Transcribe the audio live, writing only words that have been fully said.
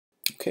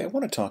Okay, I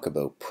want to talk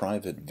about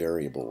private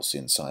variables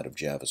inside of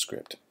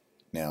JavaScript.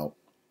 Now,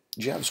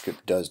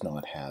 JavaScript does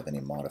not have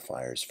any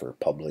modifiers for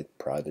public,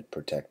 private,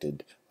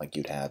 protected like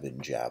you'd have in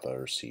Java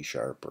or C#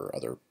 or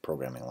other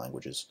programming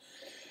languages.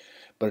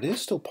 But it is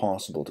still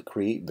possible to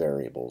create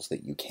variables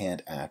that you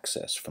can't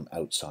access from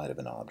outside of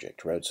an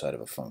object or outside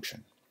of a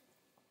function.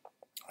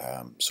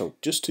 So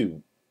just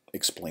to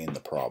explain the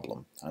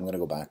problem, I'm going to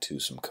go back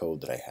to some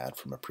code that I had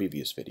from a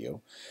previous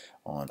video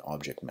on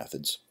object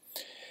methods.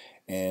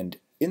 And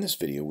in this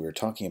video, we were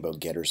talking about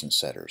getters and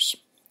setters.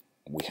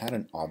 We had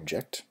an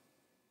object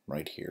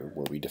right here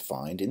where we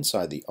defined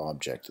inside the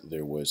object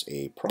there was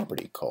a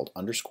property called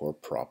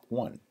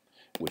 _prop1,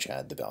 which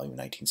had the value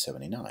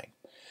 1979.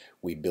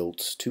 We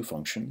built two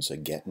functions, a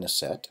get and a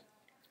set,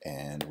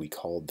 and we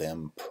called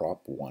them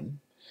prop1.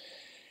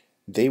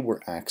 They were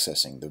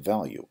accessing the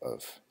value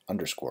of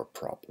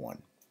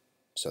 _prop1,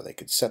 so they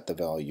could set the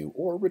value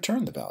or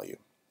return the value.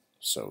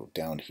 So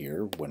down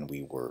here, when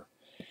we were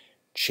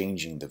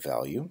changing the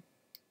value,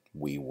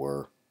 we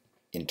were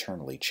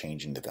internally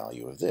changing the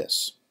value of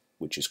this,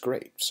 which is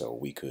great. So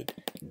we could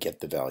get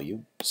the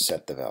value,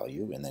 set the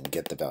value, and then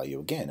get the value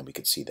again, and we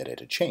could see that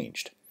it had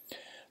changed.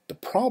 The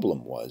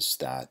problem was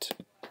that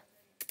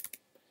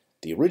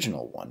the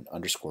original one,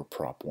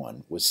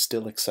 _prop1, was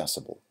still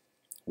accessible.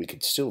 We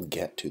could still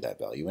get to that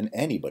value, and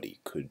anybody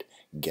could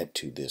get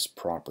to this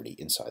property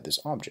inside this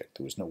object.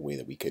 There was no way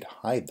that we could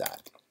hide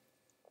that.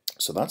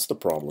 So that's the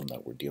problem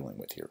that we're dealing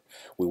with here.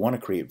 We want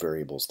to create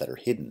variables that are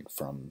hidden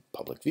from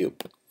public view.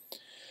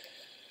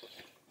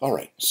 All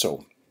right,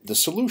 so the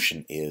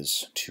solution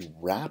is to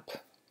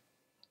wrap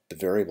the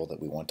variable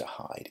that we want to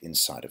hide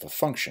inside of a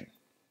function.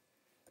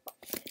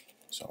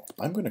 So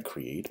I'm going to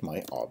create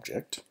my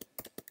object,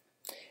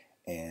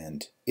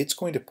 and it's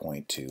going to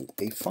point to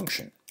a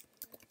function.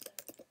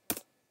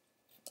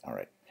 All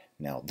right,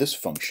 now this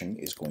function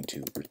is going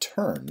to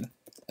return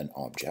an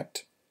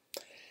object.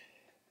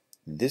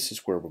 This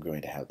is where we're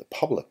going to have the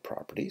public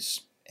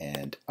properties,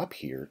 and up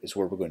here is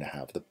where we're going to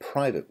have the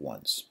private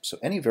ones. So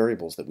any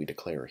variables that we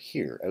declare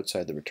here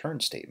outside the return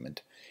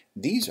statement,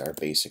 these are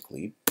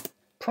basically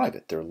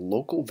private. They're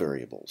local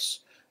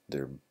variables.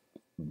 They're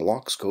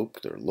block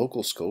scoped, they're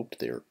local scoped,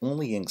 they're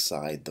only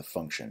inside the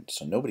function,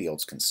 so nobody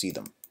else can see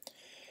them.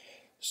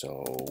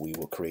 So we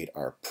will create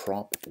our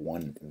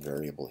prop1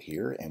 variable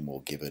here, and we'll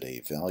give it a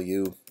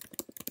value.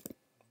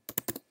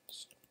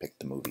 Let's pick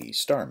the movie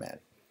Starman.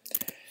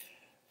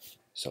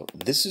 So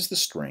this is the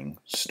string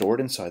stored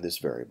inside this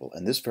variable,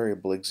 and this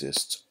variable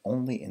exists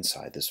only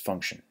inside this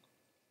function.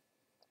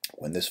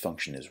 When this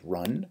function is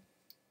run,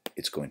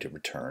 it's going to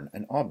return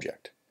an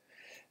object.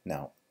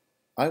 Now,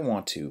 I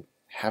want to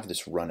have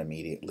this run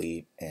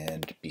immediately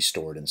and be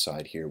stored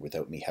inside here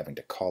without me having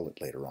to call it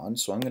later on,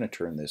 so I'm going to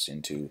turn this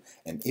into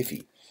an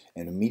IIFE,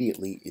 an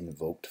immediately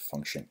invoked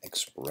function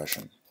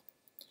expression.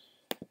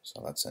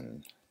 So that's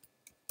an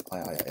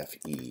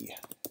IIFE,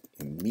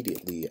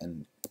 immediately,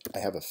 and I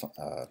have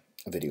a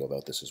video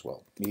about this as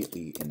well.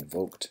 Immediately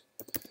invoked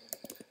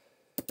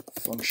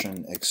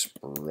function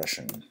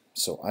expression.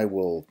 So I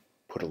will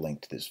put a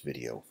link to this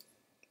video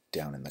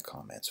down in the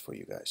comments for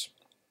you guys.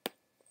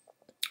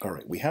 All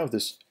right, we have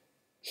this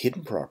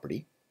hidden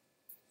property.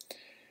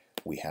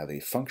 We have a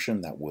function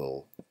that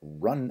will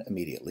run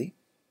immediately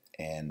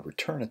and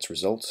return its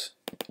results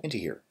into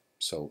here.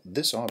 So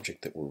this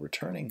object that we're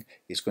returning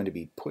is going to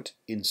be put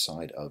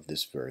inside of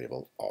this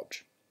variable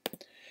obj.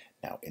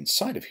 Now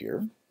inside of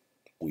here,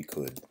 we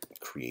could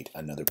create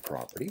another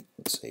property.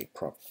 Let's say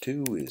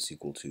prop2 is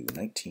equal to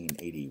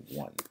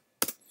 1981.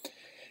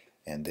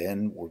 And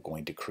then we're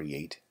going to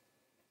create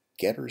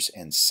getters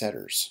and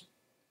setters.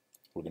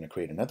 We're going to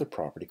create another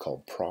property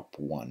called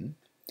prop1,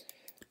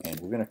 and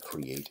we're going to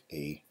create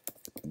a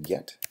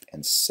get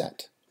and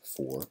set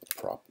for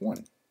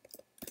prop1.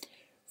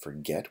 For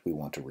get, we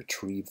want to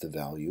retrieve the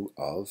value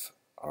of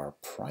our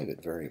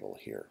private variable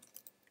here.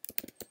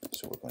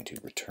 So we're going to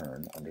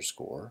return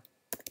 _prop1.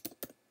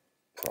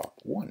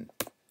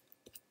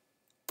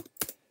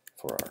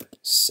 For our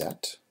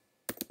set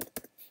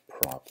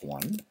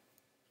prop1,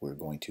 we're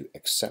going to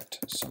accept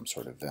some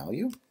sort of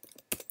value,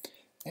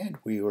 and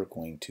we are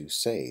going to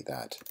say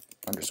that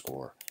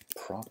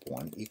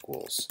 _prop1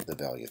 equals the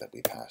value that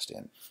we passed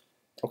in.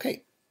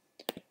 Okay,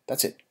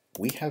 that's it.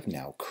 We have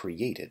now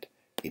created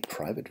a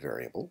private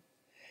variable,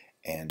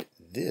 and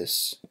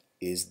this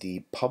is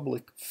the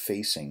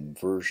public-facing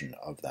version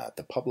of that,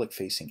 the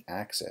public-facing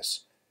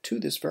access to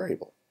this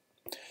variable.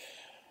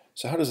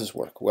 So how does this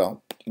work?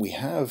 Well, we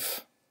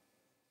have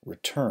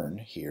return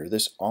here.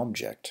 This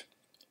object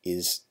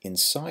is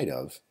inside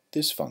of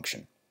this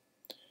function.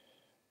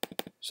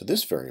 So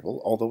this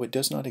variable, although it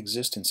does not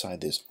exist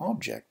inside this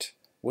object,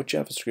 what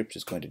JavaScript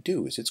is going to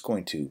do is it's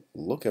going to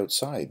look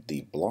outside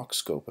the block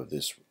scope of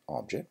this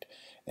object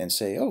and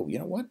say, oh, you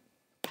know what?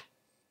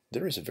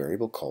 There is a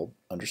variable called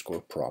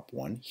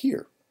 _prop1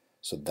 here.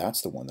 So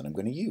that's the one that I'm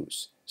going to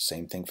use.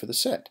 Same thing for the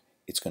set.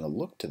 It's going to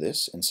look to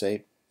this and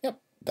say, yep,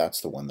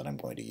 that's the one that I'm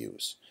going to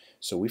use.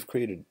 So we've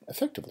created,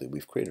 effectively,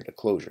 we've created a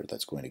closure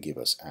that's going to give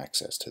us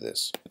access to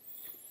this.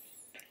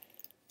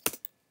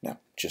 Now,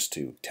 just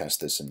to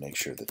test this and make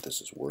sure that this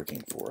is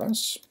working for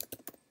us,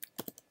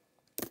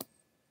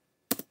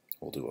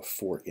 we'll do a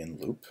for in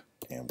loop,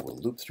 and we'll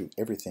loop through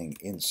everything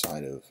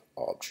inside of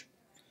obj.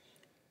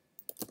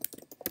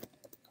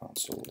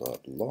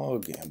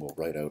 Console.log, and we'll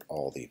write out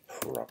all the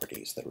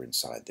properties that are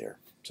inside there.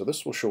 So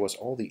this will show us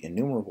all the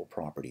enumerable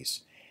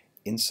properties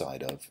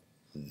inside of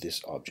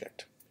this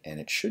object, and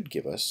it should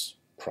give us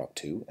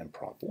prop2 and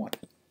prop1.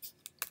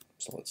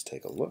 So let's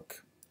take a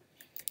look.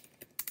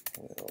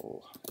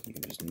 We'll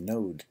use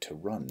node to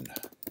run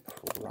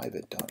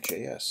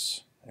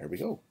private.js. There we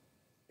go.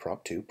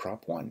 Prop2,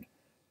 prop1.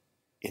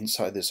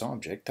 Inside this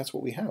object, that's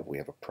what we have. We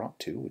have a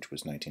prop2, which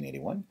was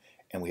 1981,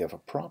 and we have a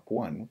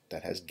prop1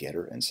 that has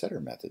getter and setter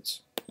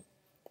methods.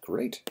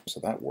 Great, so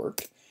that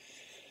worked.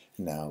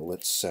 Now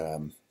let's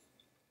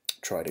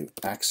try to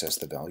access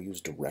the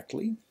values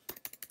directly.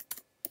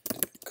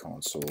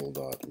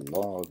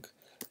 Console.log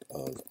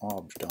of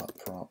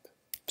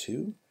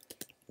obj.prop2.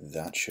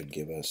 That should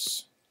give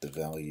us the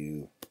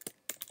value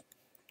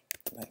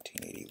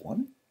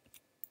 1981.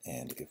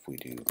 And if we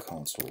do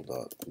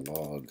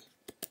console.log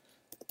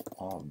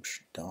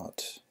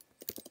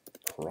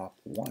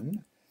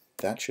obj.prop1,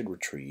 that should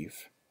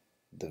retrieve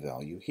the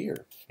value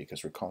here,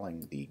 because we're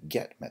calling the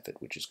get method,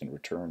 which is going to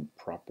return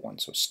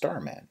prop1. So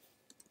starman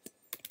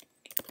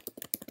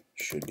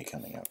should be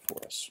coming out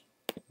for us.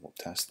 We'll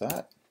test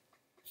that.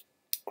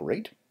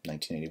 Great,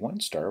 1981,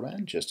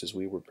 starman, just as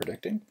we were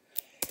predicting.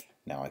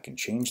 Now I can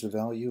change the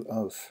value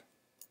of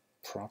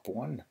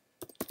prop1.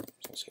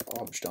 So let's say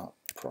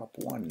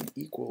obj.prop1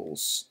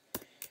 equals,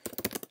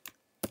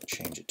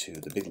 change it to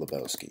The Big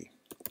Lebowski.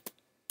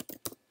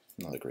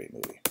 Another great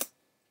movie.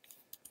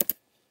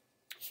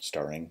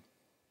 Starring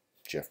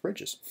Jeff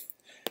Bridges.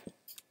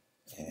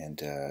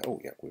 And, oh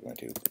yeah, we're going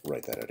to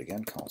write that out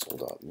again.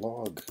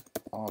 Console.log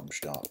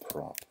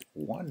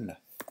obj.prop1.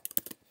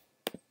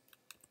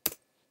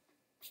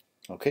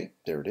 Okay,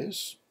 there it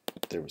is.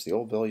 There was the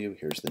old value.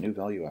 Here's the new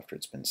value after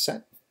it's been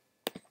set.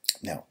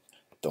 Now,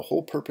 the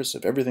whole purpose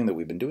of everything that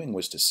we've been doing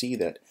was to see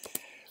that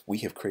we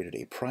have created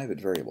a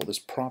private variable. This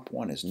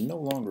prop1 is no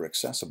longer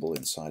accessible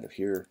inside of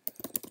here.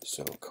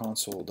 So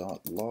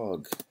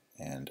console.log,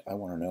 and I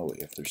want to know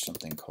if there's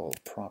something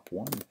called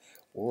prop1,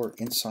 or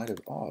inside of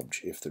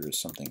obj if there is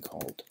something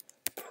called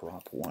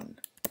prop1.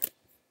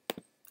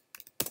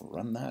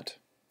 Run that.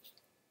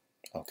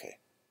 Okay,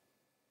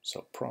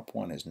 so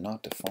prop1 is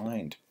not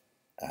defined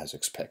as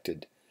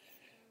expected.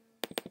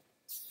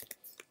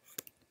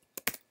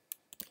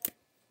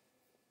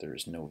 There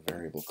is no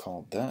variable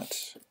called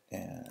that,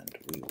 and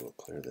we will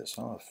clear this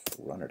off,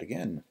 run it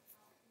again,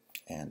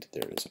 and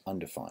there is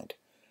undefined.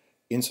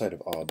 Inside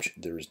of obj,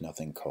 there is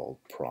nothing called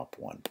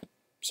prop1.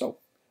 So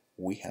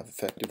we have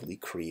effectively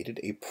created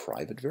a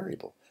private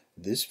variable.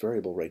 This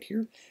variable right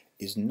here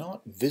is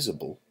not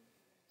visible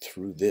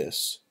through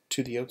this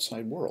to the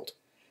outside world.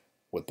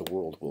 What the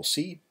world will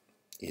see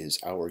is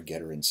our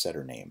getter and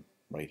setter name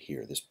right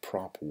here, this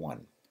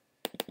prop1.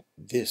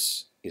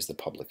 This is the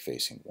public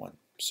facing one.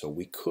 So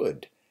we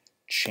could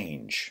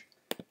change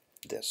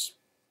this.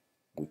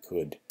 We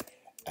could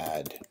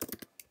add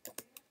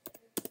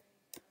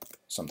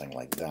something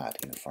like that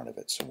in front of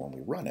it. So when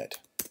we run it,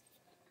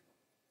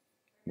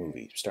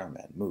 movie,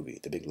 Starman, movie,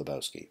 The Big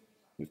Lebowski,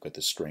 we've got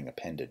the string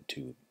appended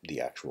to the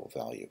actual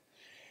value.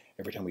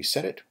 Every time we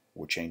set it,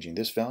 we're changing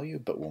this value,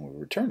 but when we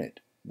return it,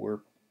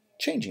 we're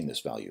changing this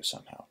value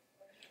somehow.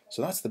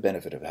 So that's the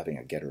benefit of having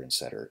a getter and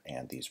setter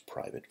and these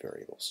private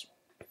variables.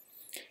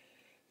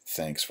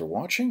 Thanks for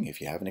watching.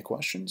 If you have any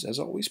questions, as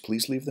always,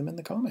 please leave them in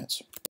the comments.